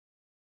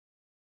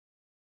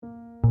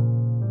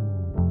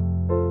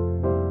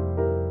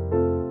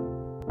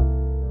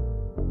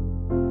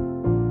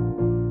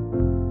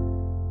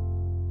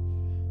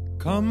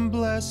Come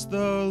bless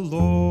the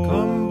Lord.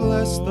 Come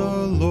bless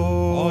the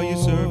Lord. All you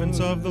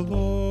servants of the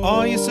Lord.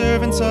 All you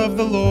servants of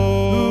the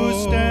Lord.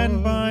 Who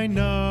stand by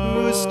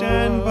night. Who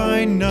stand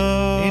by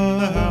night. In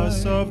the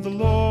house of the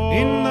Lord.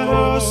 In the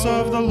house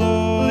of the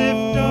Lord.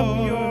 Lift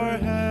up your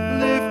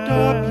hands. Lift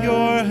up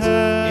your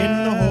hands.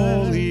 In the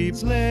holy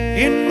place.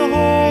 In the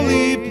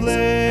holy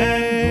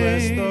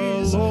place.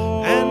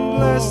 And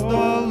bless the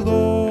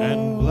Lord.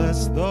 And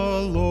bless the Lord. And bless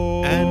the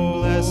Lord. And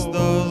bless the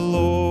Lord.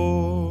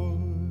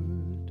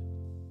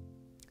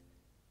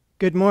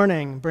 Good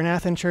morning,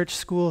 Bernathen Church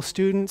School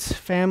students,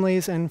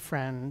 families, and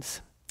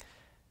friends.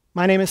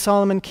 My name is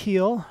Solomon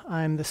Keel.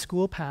 I'm the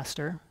school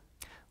pastor.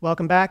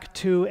 Welcome back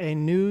to a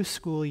new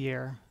school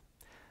year.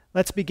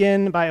 Let's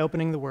begin by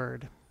opening the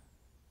Word.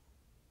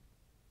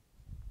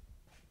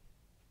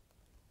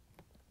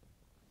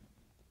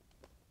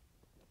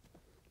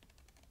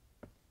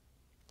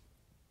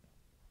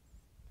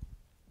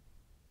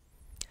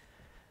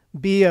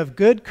 Be of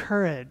good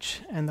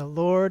courage, and the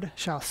Lord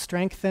shall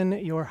strengthen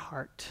your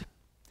heart.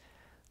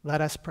 Let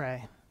us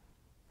pray.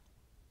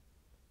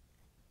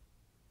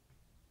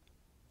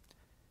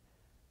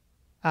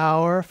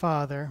 Our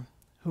Father,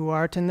 who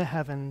art in the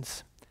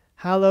heavens,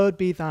 hallowed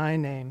be thy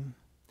name.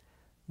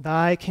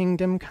 Thy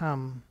kingdom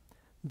come,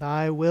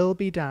 thy will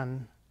be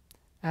done,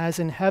 as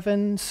in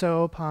heaven,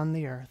 so upon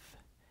the earth.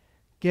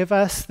 Give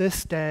us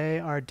this day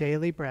our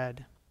daily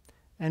bread,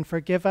 and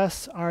forgive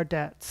us our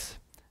debts,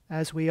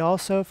 as we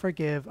also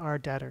forgive our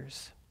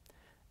debtors.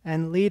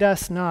 And lead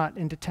us not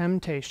into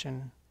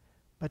temptation,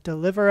 but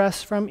deliver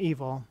us from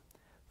evil.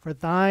 For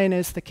thine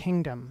is the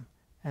kingdom,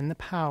 and the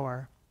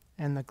power,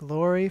 and the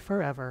glory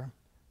forever.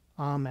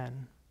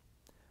 Amen.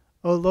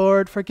 O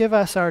Lord, forgive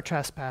us our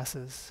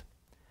trespasses,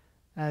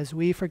 as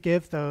we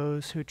forgive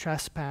those who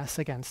trespass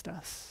against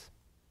us.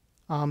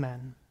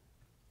 Amen.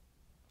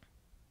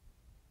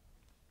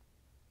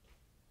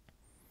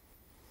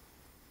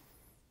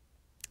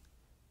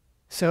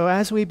 So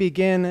as we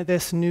begin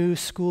this new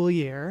school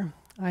year,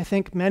 I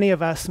think many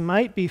of us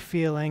might be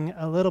feeling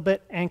a little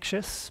bit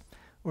anxious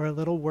or a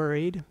little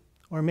worried,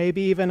 or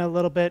maybe even a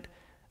little bit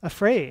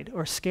afraid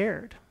or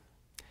scared.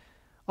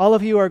 All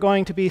of you are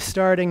going to be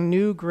starting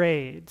new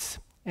grades,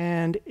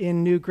 and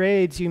in new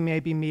grades you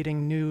may be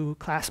meeting new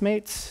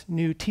classmates,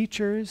 new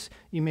teachers,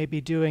 you may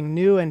be doing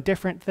new and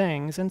different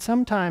things, and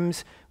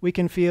sometimes we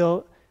can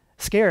feel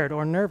scared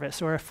or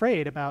nervous or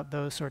afraid about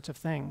those sorts of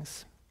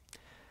things.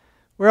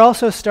 We're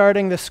also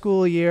starting the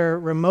school year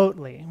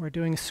remotely. We're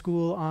doing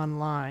school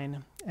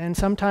online, and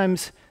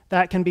sometimes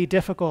that can be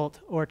difficult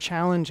or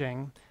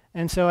challenging.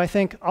 And so I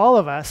think all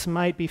of us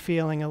might be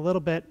feeling a little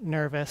bit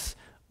nervous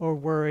or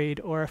worried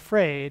or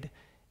afraid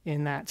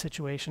in that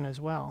situation as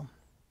well.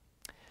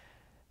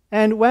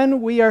 And when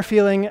we are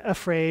feeling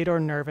afraid or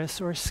nervous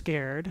or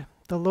scared,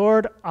 the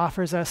Lord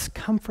offers us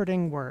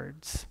comforting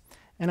words.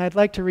 And I'd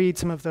like to read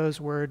some of those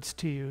words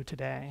to you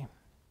today.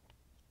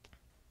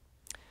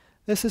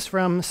 This is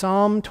from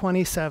Psalm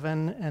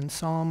 27 and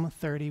Psalm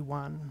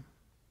 31.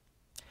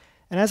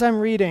 And as I'm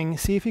reading,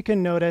 see if you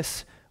can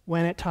notice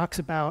when it talks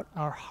about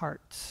our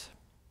hearts.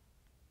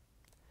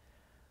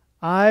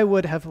 I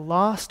would have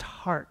lost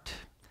heart,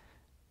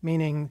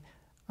 meaning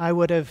I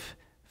would have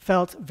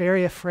felt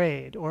very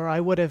afraid, or I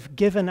would have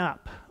given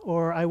up,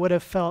 or I would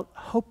have felt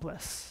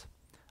hopeless.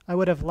 I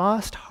would have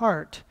lost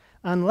heart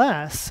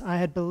unless I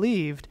had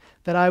believed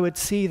that I would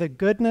see the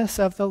goodness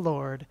of the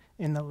Lord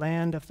in the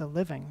land of the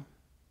living.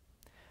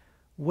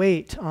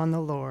 Wait on the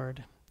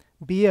Lord.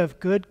 Be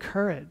of good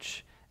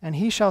courage, and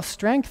he shall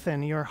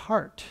strengthen your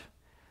heart.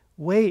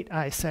 Wait,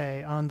 I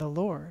say, on the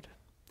Lord.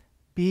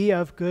 Be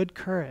of good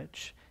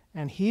courage,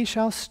 and he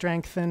shall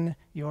strengthen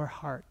your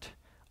heart,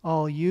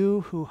 all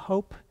you who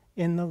hope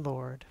in the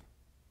Lord.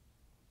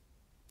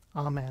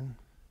 Amen.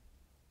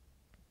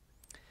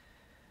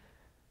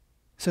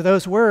 So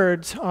those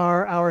words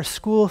are our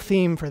school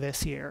theme for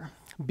this year.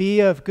 Be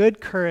of good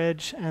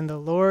courage, and the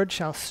Lord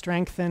shall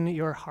strengthen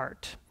your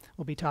heart.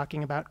 We'll be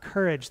talking about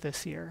courage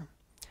this year.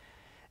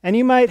 And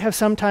you might have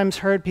sometimes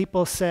heard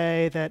people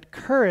say that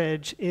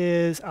courage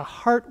is a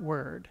heart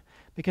word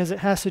because it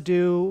has to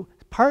do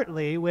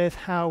partly with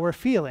how we're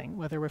feeling,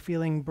 whether we're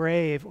feeling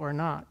brave or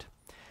not.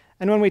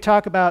 And when we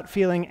talk about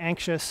feeling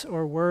anxious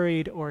or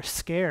worried or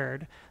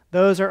scared,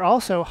 those are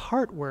also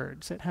heart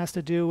words. It has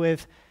to do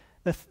with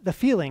the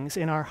feelings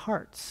in our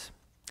hearts.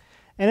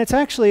 And it's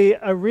actually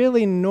a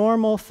really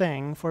normal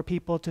thing for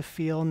people to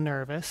feel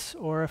nervous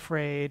or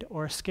afraid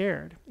or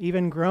scared.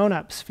 Even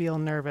grown-ups feel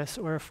nervous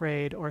or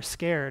afraid or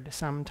scared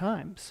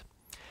sometimes.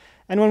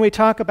 And when we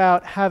talk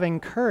about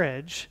having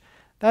courage,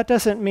 that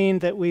doesn't mean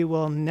that we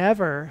will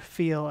never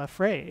feel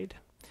afraid.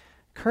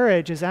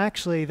 Courage is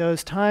actually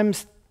those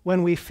times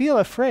when we feel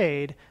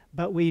afraid,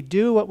 but we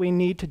do what we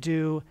need to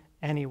do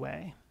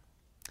anyway.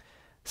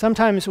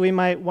 Sometimes we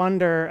might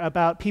wonder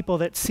about people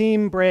that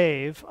seem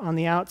brave on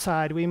the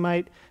outside. We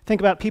might think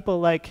about people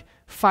like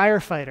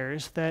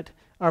firefighters that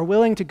are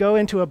willing to go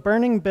into a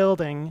burning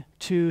building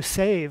to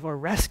save or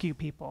rescue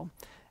people.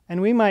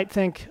 And we might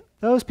think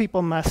those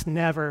people must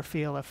never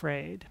feel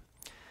afraid.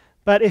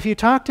 But if you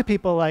talk to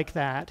people like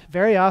that,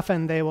 very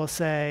often they will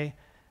say,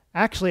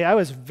 actually, I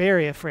was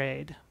very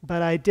afraid,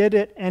 but I did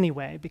it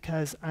anyway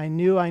because I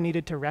knew I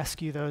needed to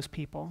rescue those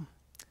people.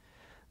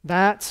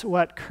 That's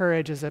what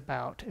courage is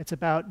about. It's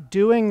about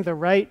doing the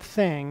right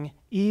thing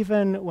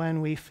even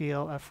when we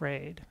feel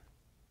afraid.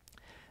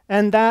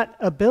 And that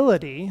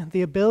ability,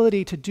 the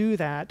ability to do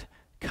that,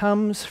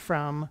 comes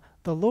from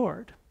the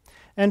Lord.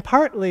 And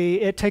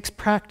partly it takes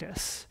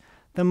practice.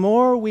 The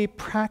more we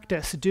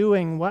practice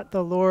doing what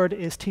the Lord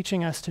is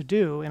teaching us to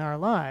do in our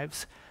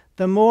lives,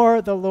 the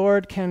more the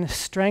Lord can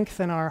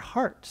strengthen our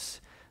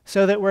hearts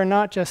so that we're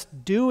not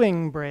just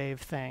doing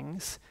brave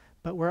things,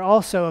 but we're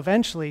also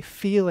eventually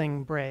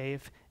feeling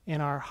brave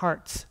in our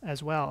hearts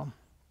as well.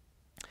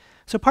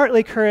 So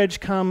partly courage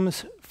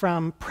comes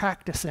from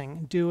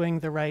practicing doing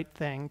the right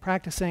thing,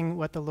 practicing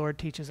what the Lord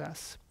teaches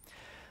us.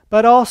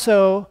 But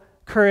also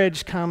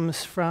courage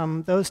comes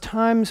from those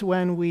times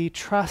when we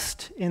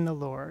trust in the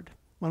Lord,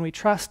 when we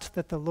trust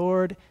that the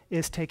Lord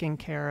is taking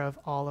care of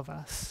all of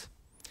us.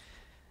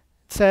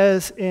 It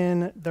says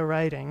in the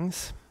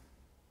writings,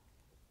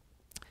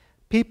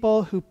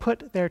 people who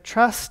put their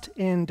trust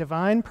in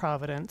divine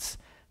providence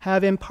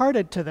have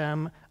imparted to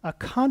them a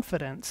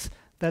confidence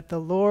that the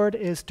Lord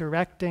is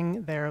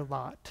directing their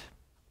lot.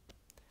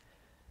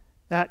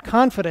 That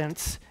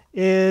confidence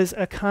is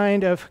a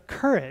kind of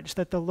courage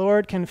that the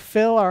Lord can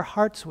fill our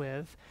hearts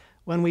with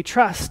when we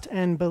trust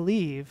and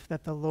believe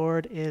that the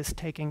Lord is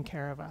taking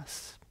care of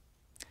us.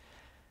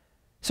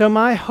 So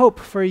my hope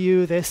for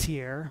you this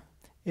year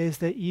is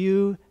that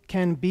you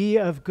can be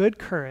of good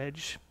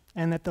courage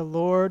and that the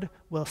Lord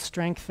will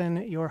strengthen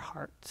your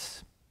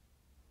hearts.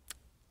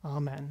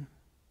 Amen.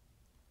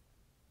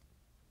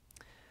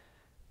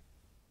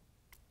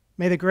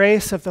 May the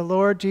grace of the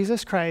Lord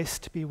Jesus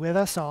Christ be with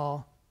us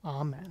all.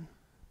 Amen.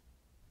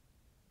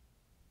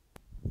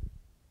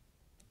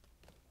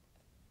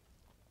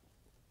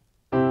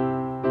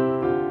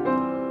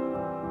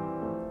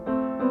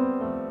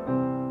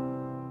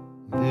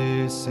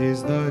 This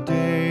is the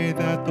day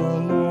that the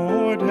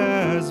Lord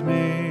has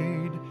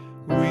made.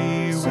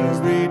 We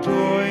will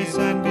rejoice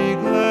and be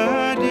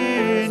glad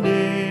in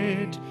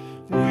it.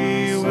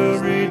 We will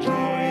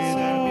rejoice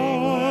and be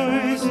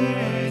glad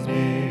in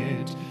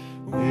it.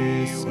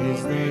 This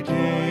is the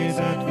day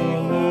that the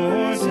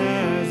Lord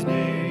has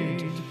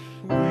made.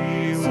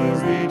 We will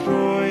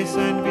rejoice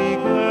and be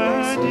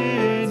glad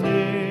in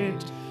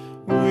it.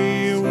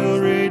 We will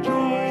rejoice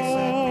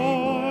and be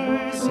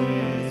glad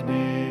in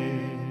it.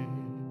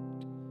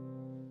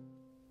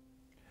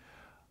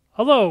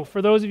 Hello,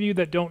 for those of you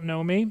that don't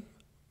know me,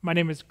 my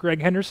name is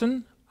Greg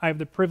Henderson. I have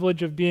the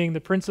privilege of being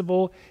the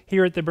principal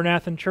here at the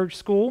Bernathen Church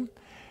School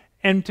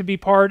and to be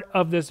part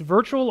of this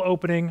virtual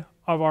opening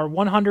of our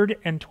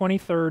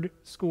 123rd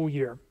school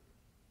year.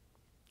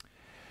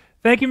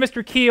 Thank you,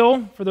 Mr.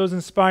 Keel, for those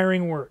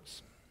inspiring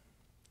words.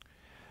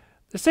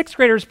 The sixth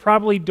graders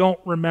probably don't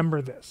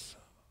remember this,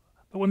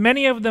 but when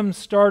many of them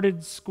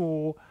started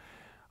school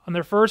on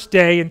their first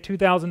day in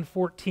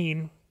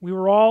 2014, we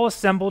were all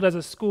assembled as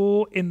a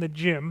school in the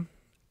gym,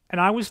 and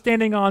I was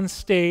standing on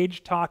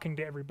stage talking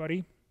to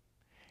everybody,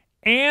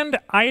 and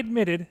I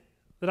admitted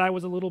that I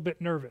was a little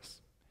bit nervous.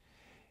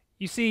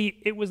 You see,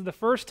 it was the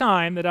first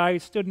time that I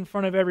stood in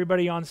front of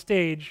everybody on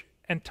stage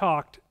and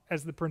talked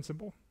as the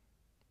principal.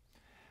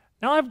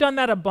 Now I've done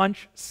that a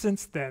bunch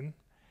since then,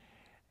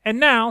 and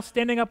now,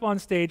 standing up on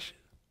stage,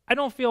 I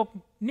don't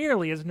feel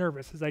nearly as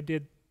nervous as I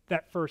did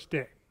that first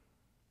day.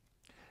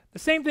 The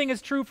same thing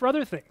is true for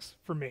other things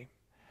for me.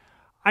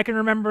 I can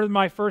remember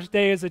my first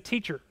day as a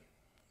teacher.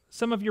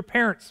 Some of your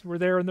parents were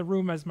there in the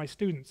room as my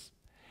students.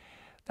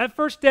 That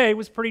first day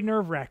was pretty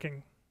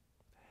nerve-wracking.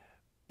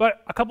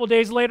 But a couple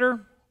days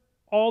later,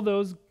 all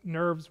those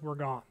nerves were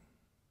gone.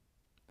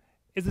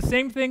 Is the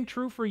same thing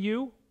true for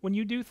you when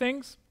you do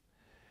things?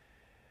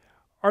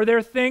 Are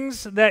there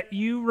things that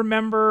you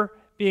remember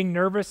being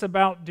nervous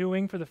about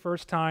doing for the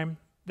first time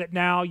that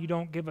now you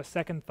don't give a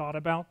second thought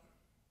about?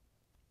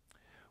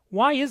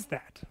 Why is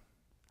that?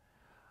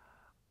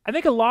 I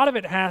think a lot of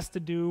it has to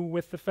do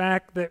with the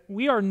fact that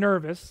we are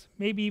nervous,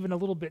 maybe even a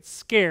little bit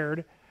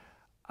scared,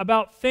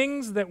 about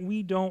things that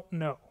we don't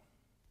know.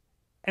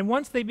 And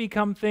once they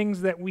become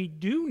things that we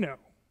do know,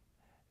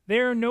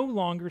 they're no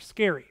longer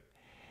scary.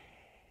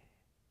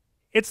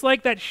 It's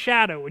like that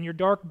shadow in your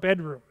dark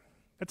bedroom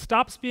that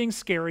stops being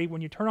scary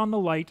when you turn on the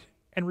light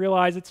and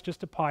realize it's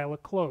just a pile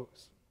of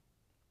clothes.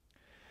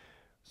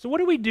 So what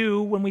do we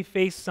do when we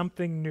face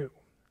something new,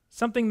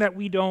 something that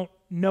we don't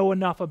know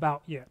enough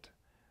about yet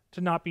to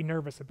not be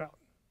nervous about?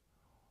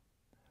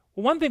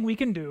 Well, one thing we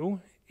can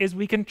do is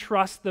we can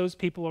trust those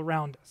people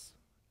around us,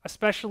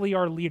 especially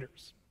our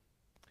leaders.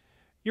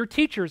 Your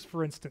teachers,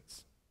 for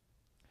instance,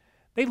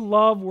 they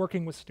love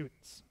working with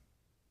students.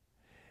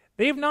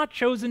 They have not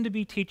chosen to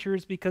be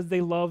teachers because they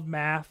love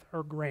math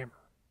or grammar,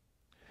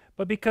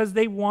 but because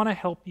they want to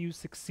help you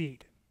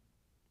succeed.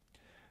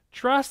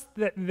 Trust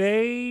that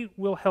they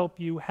will help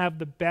you have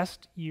the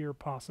best year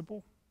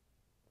possible.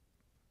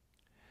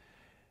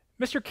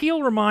 Mr.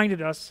 Keel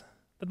reminded us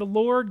that the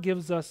Lord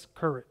gives us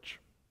courage.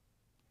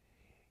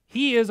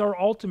 He is our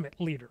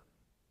ultimate leader,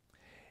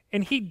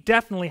 and he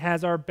definitely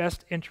has our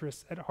best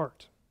interests at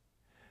heart.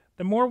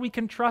 The more we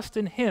can trust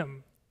in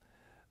him,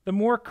 the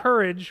more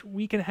courage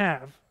we can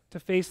have to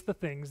face the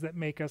things that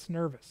make us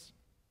nervous.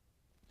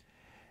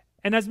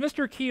 And as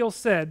Mr. Keel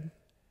said,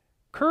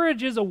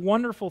 courage is a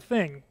wonderful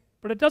thing,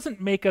 but it doesn't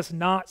make us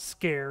not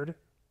scared,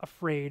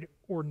 afraid,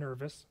 or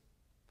nervous.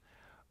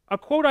 A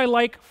quote I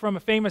like from a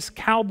famous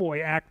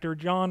cowboy actor,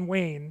 John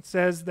Wayne,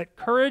 says that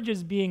courage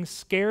is being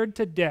scared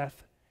to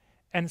death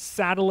and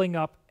saddling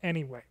up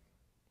anyway.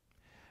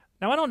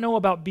 Now, I don't know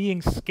about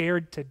being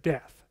scared to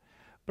death,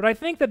 but I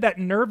think that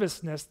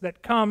nervousness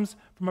that comes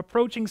from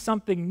approaching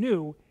something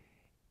new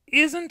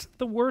isn't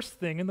the worst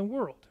thing in the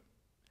world.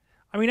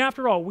 I mean,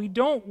 after all, we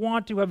don't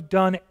want to have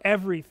done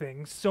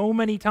everything so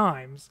many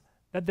times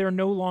that they're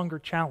no longer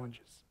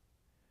challenges.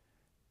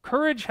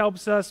 Courage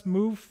helps us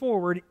move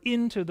forward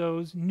into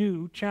those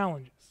new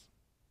challenges.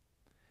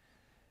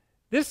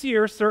 This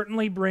year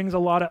certainly brings a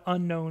lot of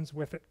unknowns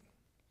with it.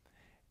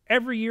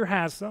 Every year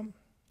has some,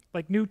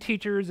 like new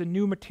teachers and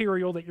new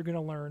material that you're going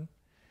to learn.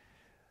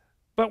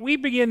 But we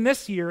begin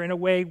this year in a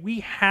way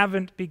we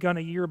haven't begun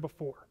a year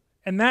before,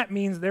 and that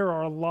means there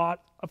are a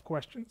lot of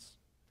questions.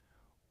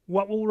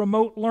 What will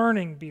remote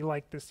learning be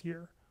like this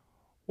year?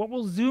 What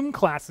will Zoom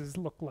classes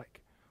look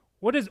like?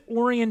 What is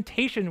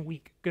orientation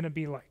week going to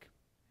be like?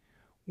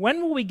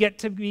 When will we get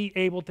to be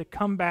able to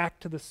come back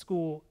to the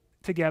school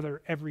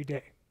together every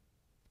day?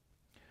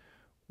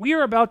 We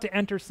are about to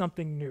enter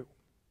something new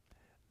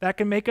that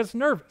can make us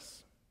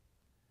nervous.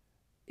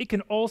 It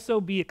can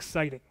also be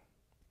exciting.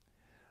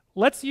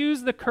 Let's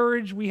use the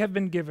courage we have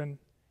been given,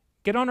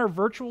 get on our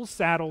virtual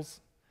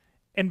saddles,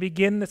 and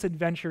begin this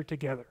adventure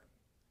together.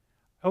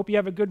 I hope you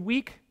have a good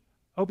week.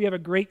 I hope you have a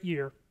great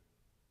year.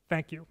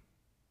 Thank you.